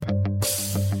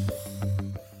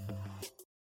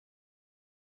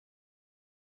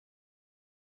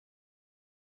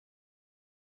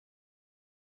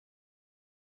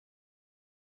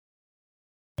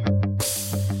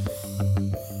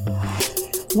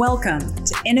Welcome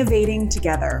to Innovating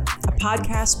Together, a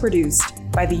podcast produced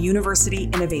by the University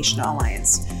Innovation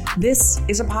Alliance. This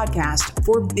is a podcast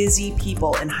for busy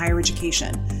people in higher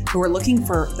education who are looking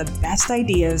for the best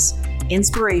ideas,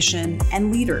 inspiration,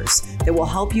 and leaders that will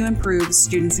help you improve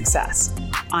student success.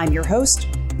 I'm your host,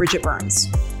 Bridget Burns.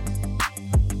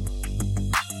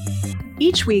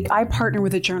 Each week, I partner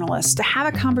with a journalist to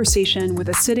have a conversation with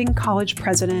a sitting college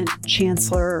president,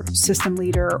 chancellor, system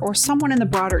leader, or someone in the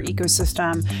broader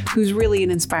ecosystem who's really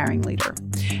an inspiring leader.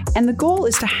 And the goal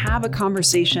is to have a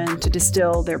conversation to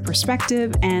distill their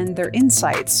perspective and their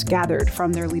insights gathered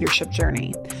from their leadership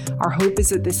journey. Our hope is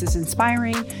that this is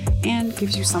inspiring and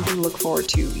gives you something to look forward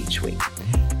to each week.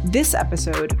 This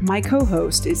episode, my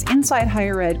co-host is Inside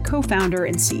Higher Ed co-founder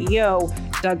and CEO,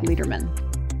 Doug Lederman.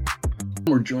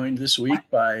 We're joined this week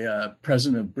by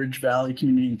President of Bridge Valley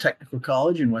Community and Technical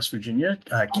College in West Virginia,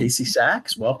 Casey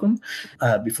Sachs. Welcome.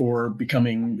 Before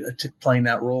playing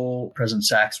that role, President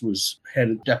Sachs was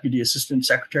Deputy Assistant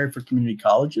Secretary for Community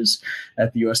Colleges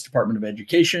at the U.S. Department of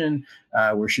Education,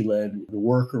 where she led the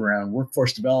work around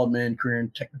workforce development, career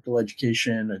and technical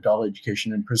education, adult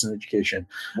education, and prison education.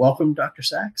 Welcome, Dr.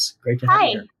 Sachs. Great to have you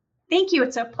here. Thank you.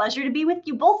 It's a pleasure to be with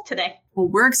you both today. Well,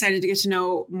 we're excited to get to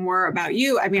know more about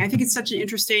you. I mean, I think it's such an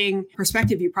interesting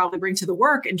perspective you probably bring to the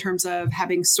work in terms of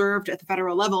having served at the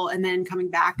federal level and then coming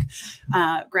back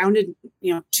grounded,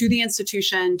 to the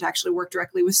institution to actually work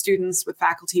directly with students, with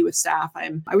faculty, with staff.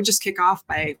 I would just kick off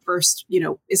by first,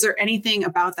 is there anything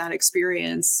about that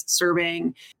experience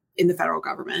serving in the federal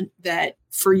government that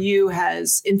for you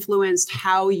has influenced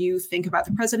how you think about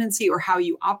the presidency or how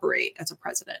you operate as a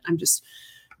president? I'm just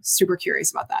super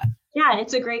curious about that. Yeah,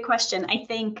 it's a great question. I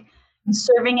think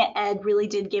serving at Ed really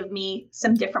did give me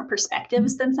some different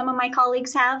perspectives than some of my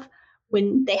colleagues have.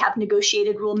 When they have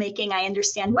negotiated rulemaking, I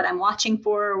understand what I'm watching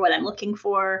for, what I'm looking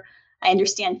for. I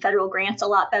understand federal grants a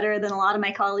lot better than a lot of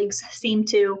my colleagues seem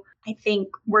to. I think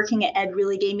working at Ed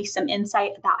really gave me some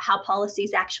insight about how policy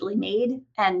is actually made.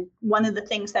 And one of the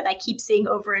things that I keep seeing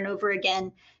over and over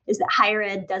again is that higher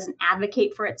ed doesn't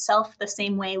advocate for itself the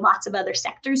same way lots of other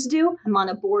sectors do. I'm on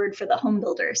a board for the home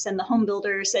builders, and the home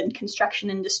builders and construction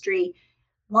industry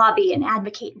lobby and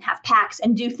advocate and have PACs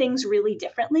and do things really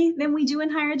differently than we do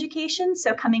in higher education.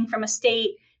 So coming from a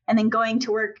state and then going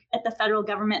to work at the federal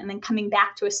government and then coming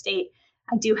back to a state,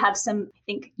 I do have some, I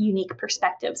think, unique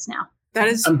perspectives now. That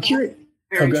is, I'm curious.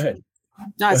 Go ahead.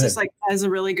 No, it's just like, that is a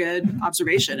really good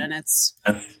observation. And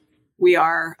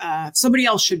somebody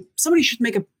should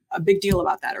make a big deal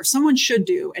about that, or someone should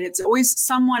do. And it's always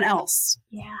someone else.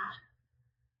 Yeah.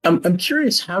 I'm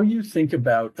curious how you think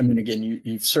about, again,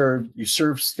 you've served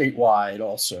statewide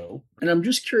also. And I'm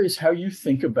just curious how you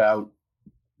think about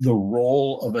the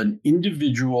role of an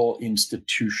individual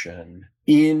institution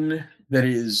I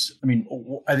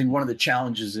think one of the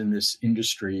challenges in this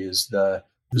industry is the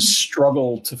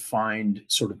struggle to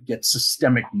get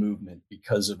systemic movement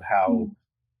because of how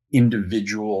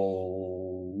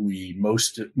individually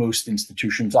most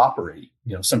institutions operate.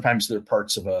 Sometimes they're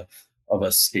parts of a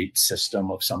state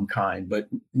system of some kind, but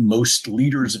most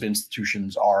leaders of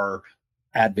institutions are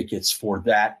advocates for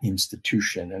that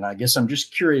institution. And I guess I'm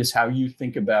just curious how you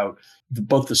think about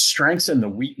both the strengths and the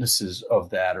weaknesses of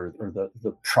that, or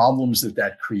the problems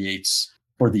that creates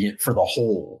for the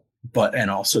whole,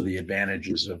 and also the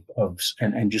advantages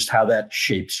and just how that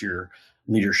shapes your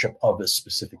leadership of a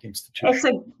specific institution. It's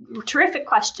a terrific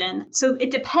question. So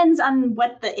it depends on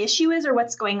what the issue is or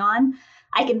what's going on.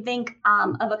 I can think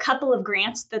of a couple of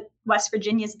grants that West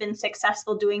Virginia has been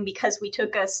successful doing because we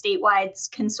took a statewide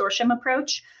consortium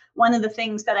approach. One of the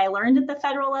things that I learned at the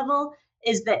federal level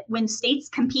is that when states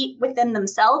compete within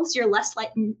themselves, you're less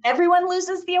likely, everyone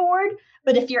loses the award.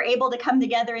 But if you're able to come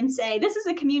together and say, this is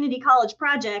a community college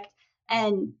project,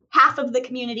 and half of the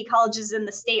community colleges in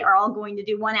the state are all going to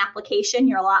do one application,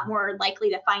 you're a lot more likely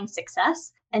to find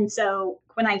success. And so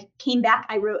when I came back,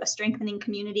 I wrote a Strengthening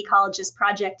Community Colleges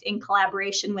project in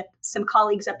collaboration with some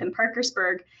colleagues up in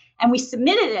Parkersburg. And we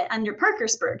submitted it under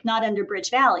Parkersburg, not under Bridge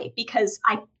Valley, because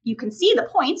you can see the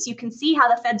points, you can see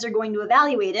how the feds are going to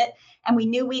evaluate it. And we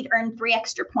knew we'd earn 3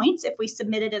 extra points if we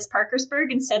submitted as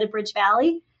Parkersburg instead of Bridge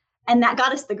Valley. And that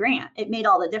got us the grant. It made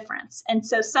all the difference. And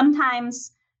so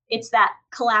sometimes it's that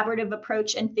collaborative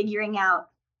approach and figuring out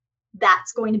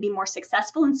that's going to be more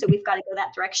successful. And so we've got to go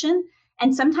that direction.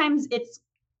 And sometimes it's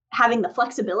having the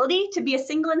flexibility to be a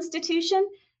single institution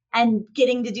and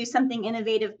getting to do something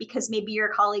innovative because maybe your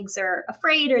colleagues are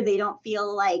afraid or they don't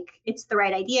feel like it's the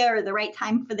right idea or the right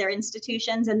time for their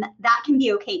institutions. And that can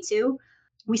be okay too.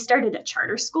 We started a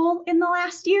charter school in the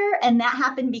last year, and that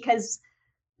happened because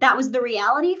that was the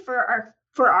reality for our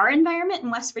for our environment in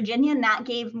West Virginia, and that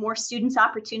gave more students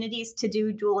opportunities to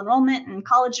do dual enrollment and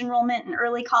college enrollment and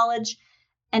early college.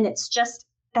 And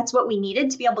that's what we needed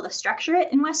to be able to structure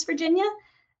it in West Virginia.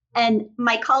 And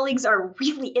my colleagues are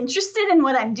really interested in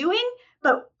what I'm doing,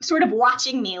 but sort of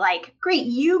watching me like, great,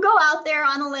 you go out there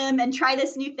on a limb and try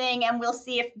this new thing, and we'll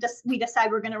see if we decide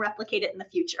we're going to replicate it in the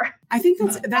future. I think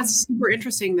that's super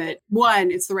interesting that, one,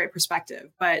 it's the right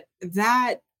perspective, but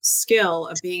that skill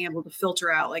of being able to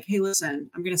filter out like, hey,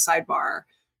 listen, I'm going to sidebar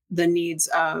the needs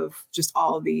of just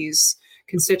all of these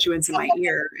constituents in my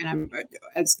ear, and I'm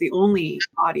as the only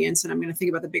audience, and I'm going to think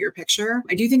about the bigger picture.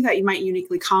 I do think that you might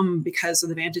uniquely come because of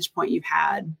the vantage point you've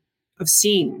had of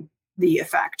seeing the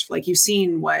effect. Like, you've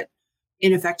seen what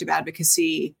ineffective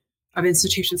advocacy of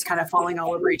institutions kind of falling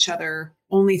all over each other,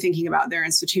 only thinking about their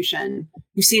institution.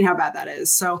 You've seen how bad that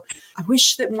is. So I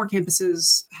wish that more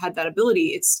campuses had that ability.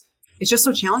 It's just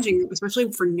so challenging,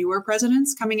 especially for newer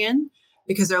presidents coming in,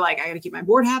 because they're like, I got to keep my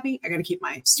board happy. I got to keep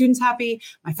my students happy,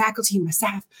 my faculty, my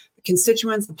staff, the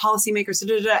constituents, the policymakers,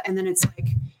 And then it's like,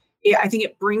 I think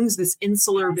it brings this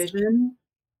insular vision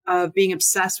of being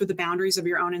obsessed with the boundaries of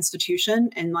your own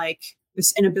institution, and like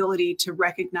this inability to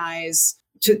recognize,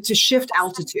 to shift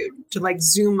altitude, to like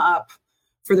zoom up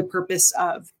for the purpose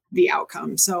of the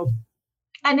outcome. So,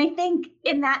 and I think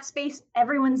in that space,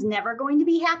 everyone's never going to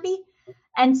be happy.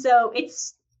 And so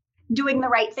it's doing the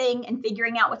right thing and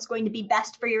figuring out what's going to be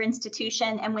best for your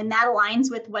institution. And when that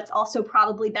aligns with what's also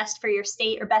probably best for your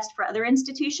state or best for other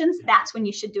institutions, that's when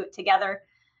you should do it together.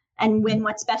 And when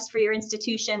what's best for your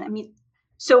institution. I mean,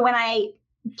 so when I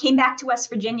came back to West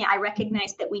Virginia, I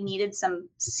recognized that we needed some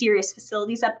serious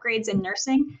facilities upgrades in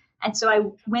nursing. And so I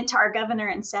went to our governor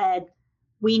and said,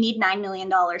 we need $9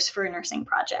 million for a nursing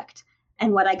project.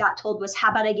 And what I got told was,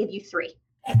 how about I give you $3 million?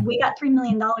 We got $3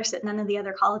 million that none of the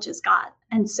other colleges got.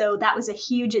 And so that was a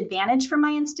huge advantage for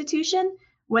my institution.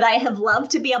 Would I have loved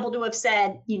to be able to have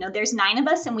said, there's 9 of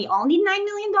us and we all need $9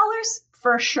 million?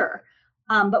 For sure.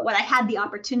 But what I had the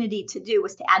opportunity to do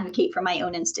was to advocate for my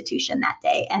own institution that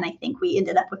day. And I think we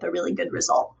ended up with a really good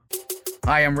result.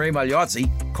 Hi, I'm Ray Magliozzi,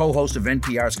 co-host of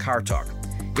NPR's Car Talk.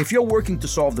 If you're working to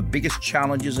solve the biggest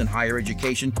challenges in higher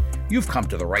education, you've come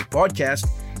to the right podcast.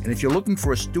 And if you're looking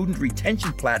for a student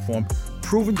retention platform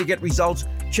proven to get results,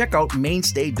 check out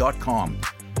mainstay.com.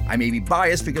 I may be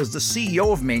biased because the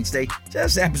CEO of Mainstay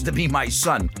just happens to be my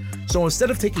son. So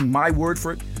instead of taking my word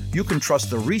for it, you can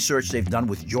trust the research they've done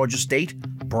with Georgia State,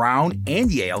 Brown,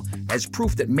 and Yale as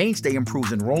proof that Mainstay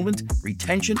improves enrollment,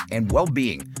 retention, and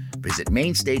well-being. Visit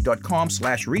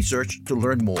mainstay.com/research to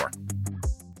learn more.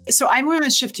 So I want to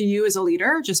shift to you as a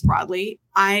leader, just broadly.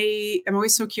 I am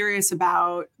always so curious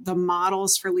about the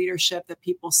models for leadership that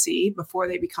people see before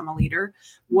they become a leader.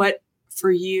 What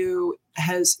for you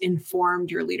has informed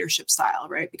your leadership style,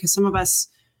 right? Because some of us,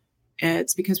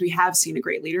 it's because we have seen a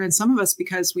great leader, and some of us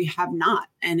because we have not.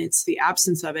 And it's the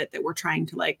absence of it that we're trying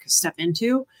to like step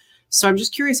into. So I'm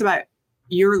just curious about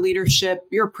your leadership,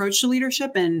 your approach to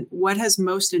leadership, and what has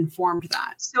most informed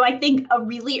that? So I think a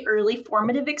really early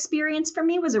formative experience for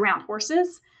me was around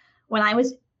horses. When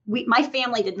my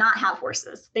family did not have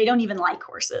horses. They don't even like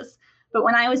horses. But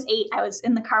when I was 8, I was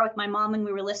in the car with my mom and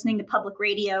we were listening to public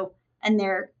radio, and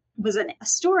there was a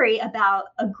story about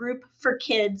a group for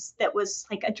kids that was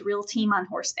like a drill team on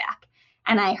horseback.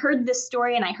 And I heard this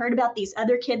story and I heard about these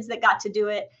other kids that got to do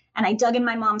it. And I dug in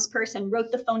my mom's purse and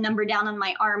wrote the phone number down on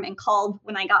my arm and called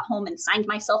when I got home and signed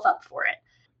myself up for it.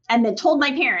 And then told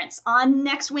my parents, on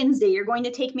next Wednesday, you're going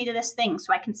to take me to this thing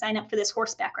so I can sign up for this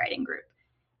horseback riding group.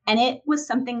 And it was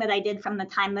something that I did from the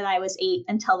time that I was 8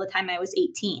 until the time I was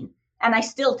 18. And I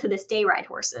still to this day ride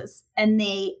horses. And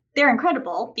they're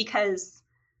incredible because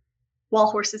while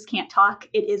horses can't talk,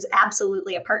 it is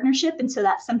absolutely a partnership. And so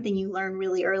that's something you learn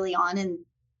really early on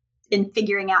in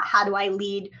figuring out, how do I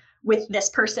lead with this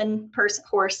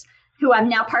horse who I'm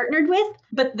now partnered with.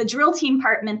 But the drill team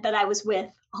part meant that I was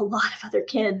with a lot of other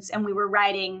kids, and we were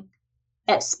riding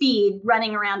at speed,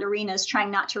 running around arenas, trying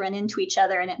not to run into each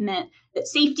other. And it meant that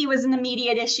safety was an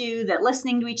immediate issue, that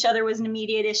listening to each other was an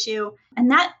immediate issue. And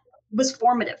that was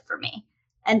formative for me.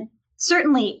 And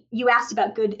certainly you asked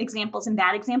about good examples and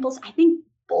bad examples. I think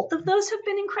both of those have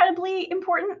been incredibly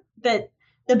important. That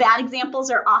the bad examples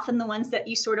are often the ones that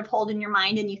you sort of hold in your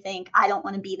mind and you think, I don't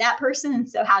want to be that person. And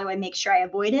so how do I make sure I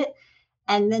avoid it?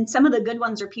 And then some of the good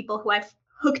ones are people who I've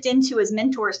hooked into as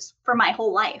mentors for my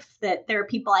whole life, that there are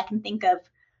people I can think of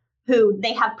who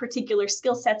they have particular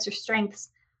skill sets or strengths.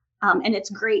 And it's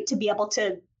great to be able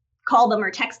to call them or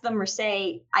text them or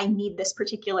say, I need this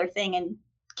particular thing. And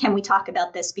can we talk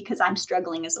about this because I'm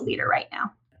struggling as a leader right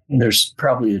now? There's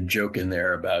probably a joke in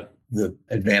there about the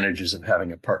advantages of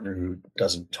having a partner who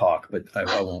doesn't talk, but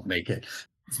I won't make it.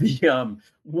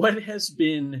 What has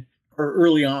been, or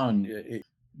early on,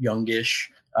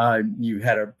 youngish, you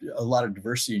had a lot of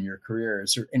diversity in your career.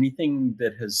 Is there anything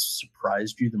that has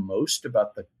surprised you the most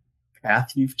about the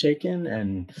path you've taken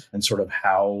and sort of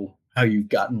how you've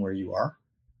gotten where you are?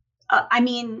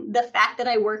 The fact that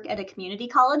I work at a community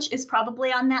college is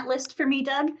probably on that list for me,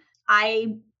 Doug.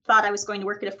 I thought I was going to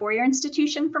work at a four-year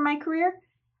institution for my career.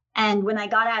 And when I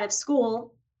got out of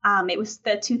school, it was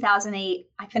the 2008,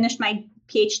 I finished my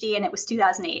PhD and it was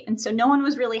 2008. And so no one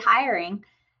was really hiring.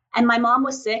 And my mom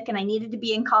was sick and I needed to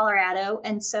be in Colorado.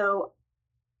 And so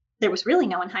there was really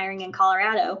no one hiring in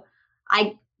Colorado.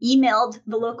 I emailed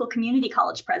the local community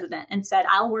college president and said,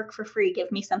 I'll work for free. Give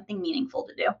me something meaningful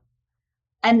to do.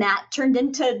 And that turned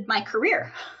into my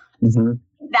career. Mm-hmm.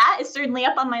 That is certainly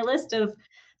up on my list of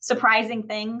surprising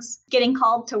things. Getting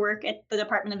called to work at the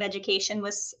Department of Education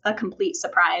was a complete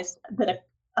surprise. That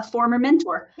a former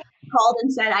mentor called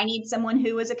and said, I need someone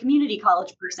who is a community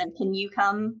college person. Can you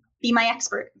come be my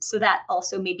expert? So that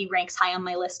also maybe ranks high on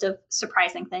my list of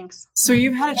surprising things. So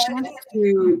you've had a chance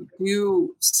to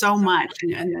do so much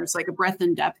and there's like a breadth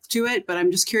and depth to it, but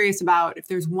I'm just curious about if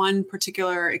there's one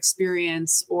particular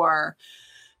experience or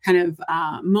kind of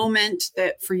moment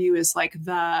that for you is like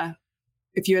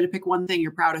if you had to pick one thing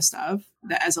you're proudest of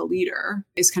that as a leader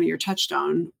is kind of your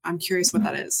touchstone. I'm curious what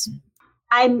that is.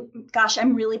 I'm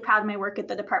really proud of my work at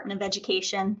the Department of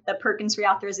Education. The Perkins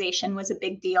reauthorization was a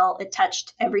big deal. It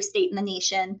touched every state in the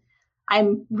nation.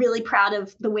 I'm really proud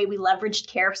of the way we leveraged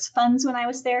CARES funds when I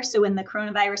was there. So when the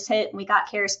coronavirus hit and we got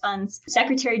CARES funds,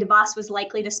 Secretary DeVos was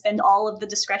likely to spend all of the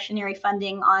discretionary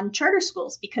funding on charter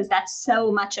schools because that's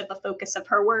so much of a focus of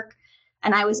her work.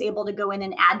 And I was able to go in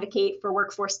and advocate for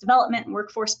workforce development and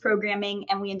workforce programming.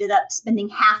 And we ended up spending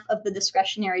half of the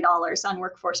discretionary dollars on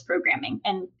workforce programming.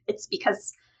 And it's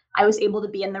because I was able to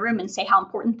be in the room and say how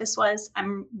important this was.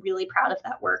 I'm really proud of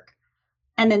that work.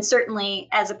 And then certainly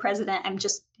as a president, I'm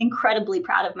just incredibly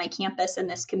proud of my campus and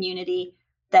this community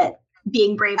that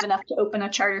being brave enough to open a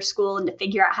charter school and to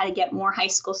figure out how to get more high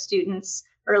school students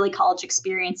early college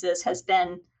experiences has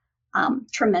been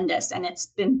tremendous. And it's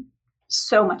been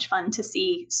so much fun to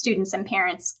see students and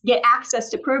parents get access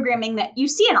to programming that you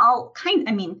see in all kinds.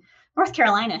 North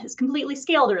Carolina has completely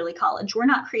scaled early college. We're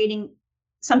not creating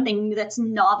something that's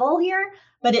novel here,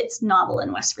 but it's novel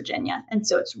in West Virginia. And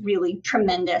so it's really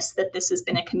tremendous that this has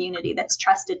been a community that's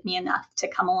trusted me enough to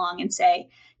come along and say,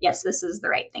 yes, this is the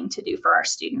right thing to do for our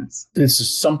students. This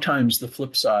is sometimes the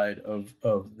flip side of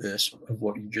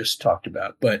what you just talked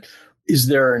about. But is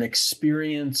there an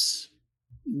experience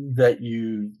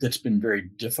that's been very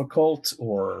difficult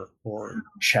or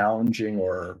challenging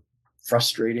or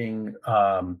frustrating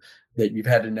that you've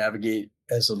had to navigate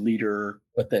as a leader,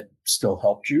 but that still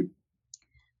helped you?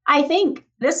 I think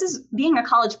being a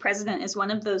college president is one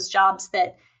of those jobs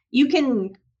that you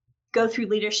can go through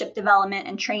leadership development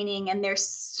and training, and there's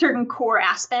certain core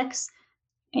aspects,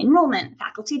 enrollment,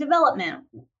 faculty development,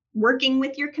 working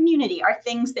with your community are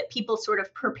things that people sort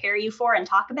of prepare you for and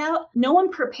talk about. No one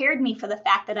prepared me for the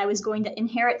fact that I was going to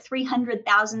inherit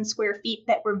 300,000 square feet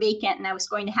that were vacant, and I was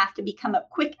going to have to become a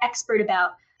quick expert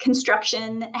about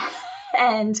construction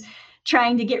and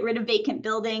trying to get rid of vacant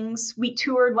buildings. We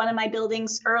toured one of my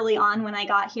buildings early on when I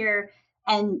got here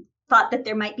and thought that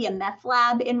there might be a meth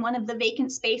lab in one of the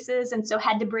vacant spaces, and so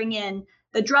had to bring in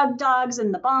the drug dogs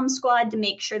and the bomb squad to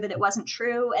make sure that it wasn't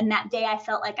true. And that day I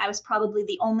felt like I was probably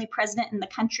the only president in the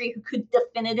country who could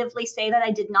definitively say that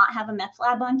I did not have a meth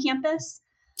lab on campus.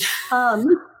 I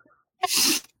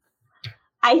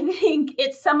think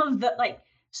it's some of the,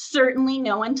 certainly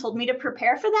no one told me to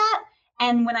prepare for that.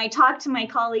 And when I talk to my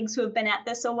colleagues who have been at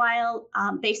this a while,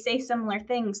 they say similar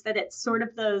things, that it's sort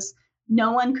of those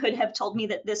no one could have told me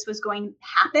that this was going to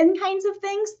happen kinds of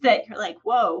things that you're like,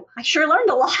 whoa, I sure learned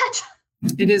a lot.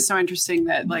 It is so interesting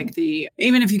that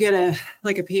even if you get a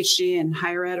PhD in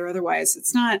higher ed or otherwise,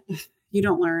 it's not, you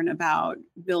don't learn about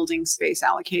building space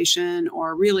allocation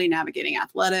or really navigating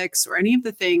athletics or any of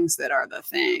the things that are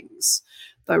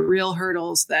the real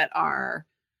hurdles that are,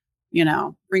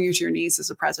 bring you to your knees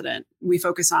as a president. We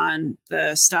focus on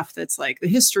the stuff that's like the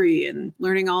history and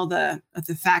learning all the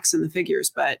facts and the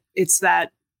figures, but it's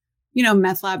that,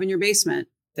 meth lab in your basement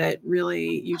that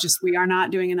really we are not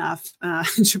doing enough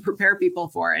to prepare people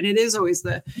for. And it is always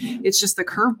it's just the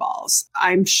curveballs.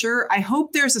 I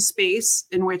hope there's a space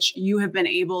in which you have been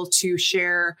able to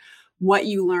share what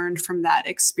you learned from that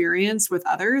experience with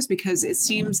others, because it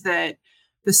seems that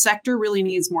the sector really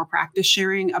needs more practice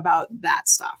sharing about that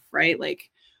stuff, right?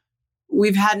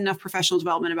 we've had enough professional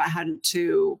development about how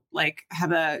to like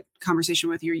have a conversation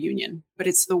with your union, but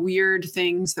it's the weird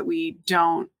things that we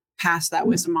don't pass that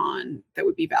wisdom on that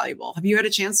would be valuable. Have you had a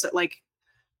chance to like,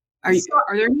 are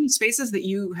there any spaces that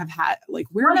you have had, like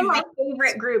where one of my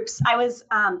favorite groups, I was,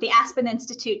 the Aspen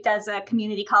Institute does a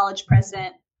community college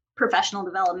president professional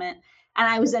development, and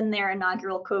I was in their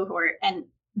inaugural cohort, and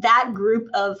that group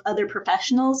of other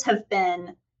professionals have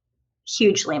been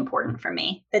hugely important for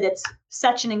me, that it's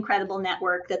such an incredible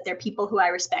network, that they're people who I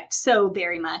respect so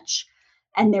very much.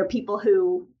 And they're people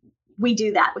who we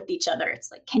do that with each other.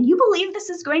 It's like, can you believe this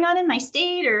is going on in my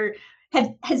state? Or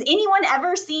has anyone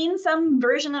ever seen some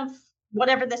version of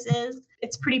whatever this is?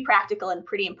 It's pretty practical and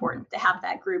pretty important to have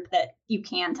that group that you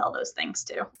can tell those things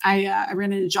to. I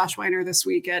ran into Josh Weiner this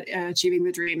week at Achieving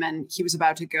the Dream, and he was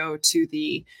about to go to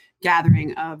the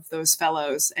gathering of those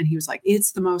fellows. And he was like,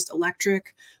 it's the most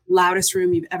electric, loudest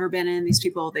room you've ever been in. These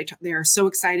people, they are so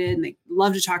excited and they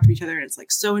love to talk to each other. And it's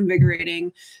like so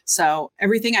invigorating. So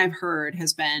everything I've heard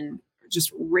has been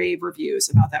just rave reviews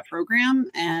about that program.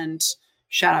 And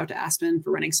shout out to Aspen for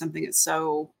running something that's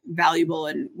so valuable.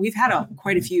 And we've had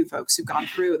quite a few folks who've gone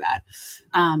through that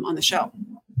on the show.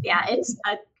 Yeah,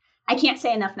 I can't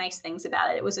say enough nice things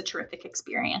about it. It was a terrific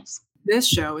experience. This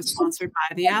show is sponsored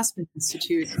by the Aspen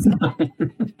Institute.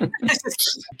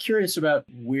 Curious about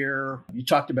where you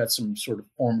talked about some sort of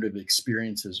formative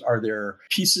experiences. Are there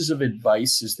pieces of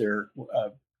advice? Is there,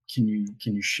 can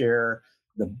you share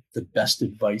the best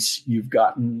advice you've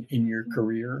gotten in your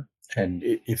career? And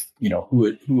if, who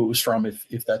it was from,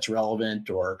 if that's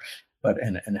relevant,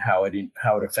 and how it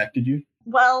affected you?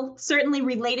 Well, certainly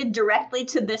related directly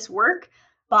to this work,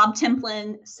 Bob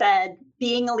Templin said,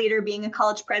 being a leader, being a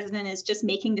college president is just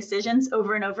making decisions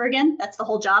over and over again. That's the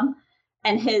whole job.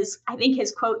 And I think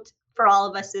his quote for all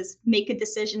of us is, make a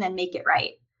decision and make it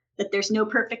right. That there's no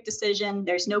perfect decision.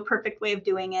 There's no perfect way of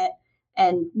doing it.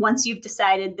 And once you've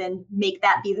decided, then make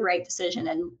that be the right decision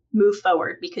and move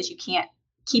forward, because you can't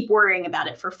keep worrying about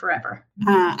it for forever.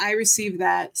 I received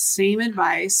that same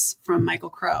advice from Michael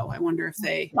Crow. I wonder if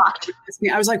they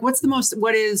I was like, what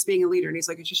is being a leader? And he's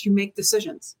like, it's just, you make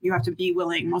decisions. You have to be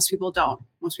willing. Most people don't.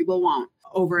 Most people won't,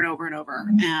 over and over and over.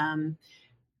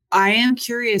 I am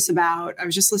curious about, I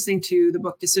was just listening to the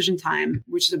book Decision Time,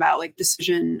 which is about like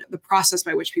the process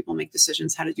by which people make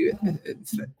decisions, how to do it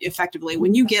effectively.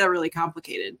 When you get a really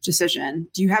complicated decision,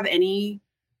 do you have any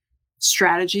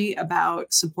strategy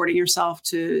about supporting yourself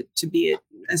to be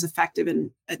as effective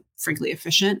and frankly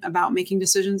efficient about making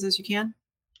decisions as you can?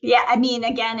 Yeah, I mean,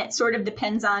 again, it sort of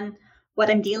depends on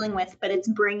what I'm dealing with, but it's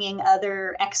bringing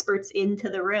other experts into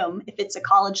the room. If it's a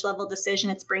college level decision,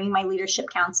 it's bringing my leadership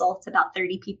council. It's about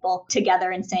 30 people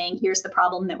together and saying, here's the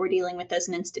problem that we're dealing with as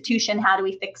an institution. How do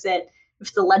we fix it? If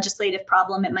it's a legislative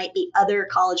problem, it might be other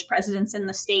college presidents in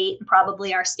the state, and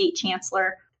probably our state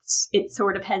chancellor. It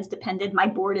sort of has depended. My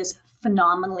board is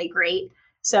phenomenally great.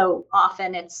 So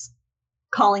often it's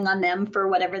calling on them for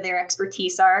whatever their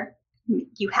expertise are.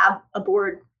 You have a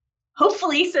board,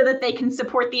 hopefully, so that they can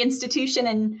support the institution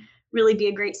and really be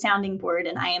a great sounding board.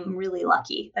 And I am really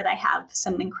lucky that I have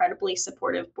some incredibly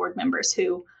supportive board members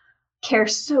who care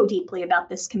so deeply about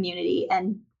this community.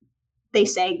 And they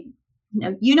say,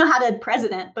 you know how to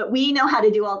president, but we know how to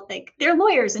do all, like, they're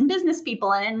lawyers and business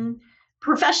people and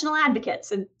professional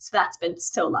advocates. And so that's been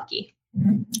so lucky.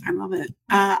 I love it.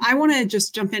 I want to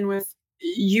just jump in with,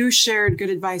 you shared good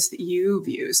advice that you've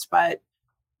used, but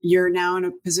you're now in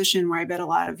a position where I bet a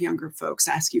lot of younger folks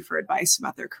ask you for advice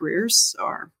about their careers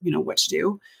or, what to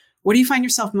do. What do you find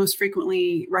yourself most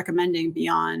frequently recommending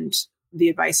beyond the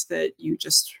advice that you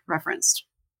just referenced?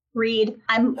 Read.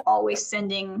 I'm always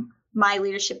sending my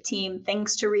leadership team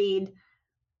things to read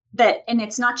and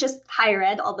it's not just higher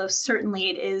ed, although certainly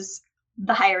it is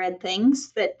the higher ed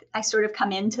things, that I sort of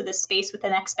come into this space with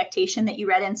an expectation that you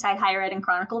read Inside Higher Ed and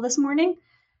Chronicle this morning.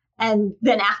 And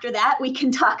then after that, we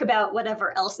can talk about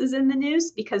whatever else is in the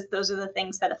news, because those are the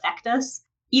things that affect us.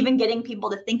 Even getting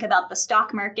people to think about the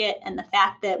stock market and the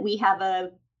fact that we have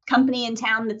a company in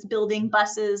town that's building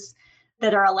buses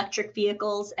that are electric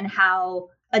vehicles, and how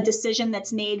a decision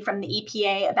that's made from the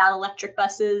EPA about electric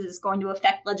buses is going to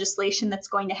affect legislation that's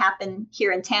going to happen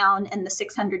here in town and the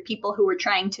 600 people who are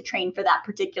trying to train for that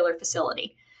particular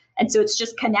facility. And so it's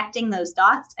just connecting those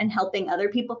dots and helping other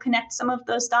people connect some of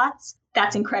those dots.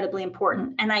 That's incredibly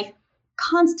important. And I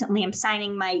constantly am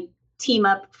signing my team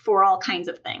up for all kinds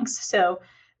of things. So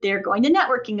they're going to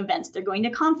networking events, they're going to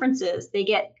conferences, they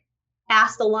get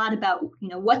asked a lot about,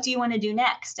 what do you want to do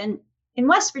next? And in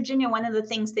West Virginia, one of the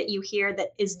things that you hear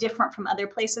that is different from other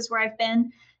places where I've been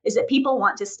is that people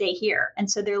want to stay here. And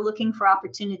so they're looking for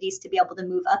opportunities to be able to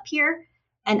move up here.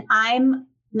 And I'm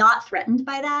not threatened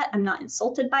by that. I'm not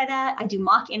insulted by that. I do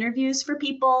mock interviews for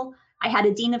people. I had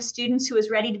a dean of students who was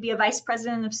ready to be a vice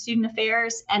president of student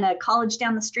affairs, and a college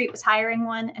down the street was hiring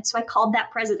one. And so I called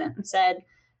that president and said,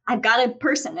 I've got a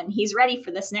person and he's ready for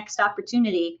this next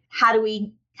opportunity. How do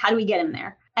we get him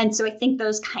there? And so I think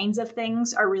those kinds of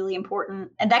things are really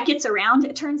important. And that gets around.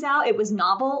 It turns out it was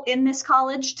novel in this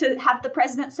college to have the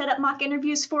president set up mock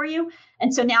interviews for you.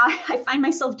 And so now I find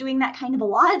myself doing that kind of a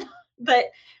lot. But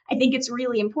I think it's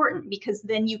really important because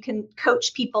then you can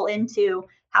coach people into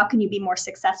how can you be more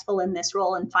successful in this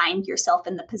role and find yourself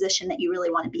in the position that you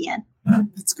really want to be in.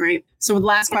 That's great. So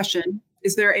last question,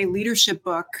 is there a leadership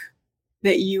book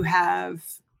that you have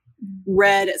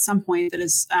read at some point that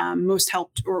has most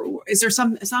helped, or is there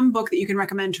some book that you can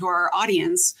recommend to our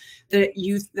audience that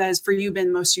has for you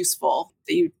been most useful,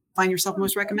 that you find yourself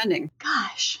most recommending?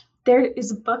 Gosh, there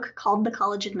is a book called The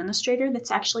College Administrator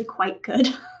that's actually quite good.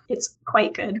 It's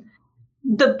quite good.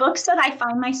 The books that I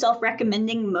find myself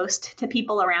recommending most to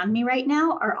people around me right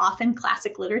now are often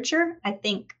classic literature. I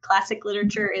think classic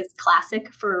literature is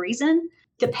classic for a reason.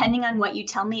 Depending on what you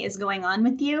tell me is going on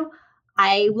with you,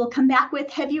 I will come back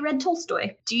with, have you read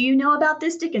Tolstoy? Do you know about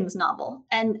this Dickens novel?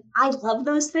 And I love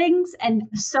those things. And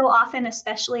so often,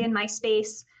 especially in my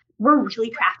space, we're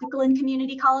really practical in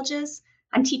community colleges.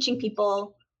 I'm teaching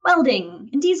people welding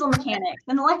and diesel mechanics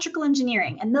and electrical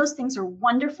engineering, and those things are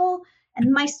wonderful.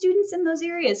 And my students in those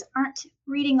areas aren't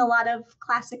reading a lot of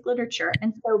classic literature.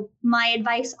 And so my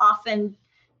advice often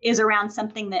is around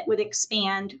something that would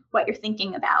expand what you're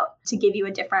thinking about to give you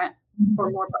a different or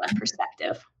more broad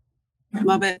perspective.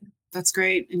 Love it. That's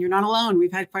great. And you're not alone.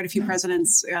 We've had quite a few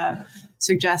presidents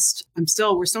suggest,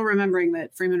 we're still remembering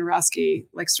that Freeman Arosky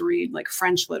likes to read like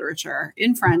French literature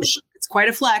in French. It's quite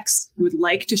a flex. He would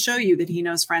like to show you that he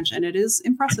knows French, and it is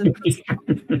impressive.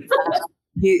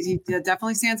 He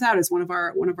definitely stands out as one of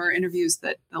our interviews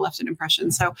that left an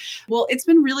impression. So, well, it's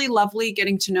been really lovely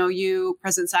getting to know you,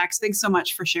 President Sachs. Thanks so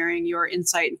much for sharing your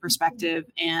insight and perspective,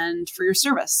 and for your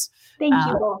service. Thank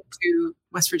you to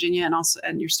West Virginia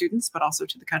and your students, but also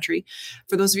to the country.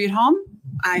 For those of you at home,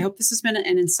 I hope this has been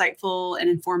an insightful and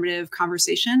informative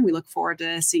conversation. We look forward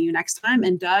to seeing you next time.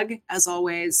 And Doug, as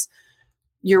always,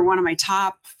 you're one of my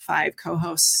top 5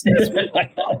 co-hosts. And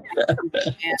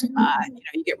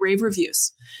you get rave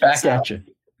reviews. Back at you.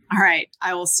 All right.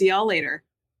 I will see y'all later.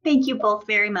 Thank you both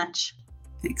very much.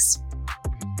 Thanks.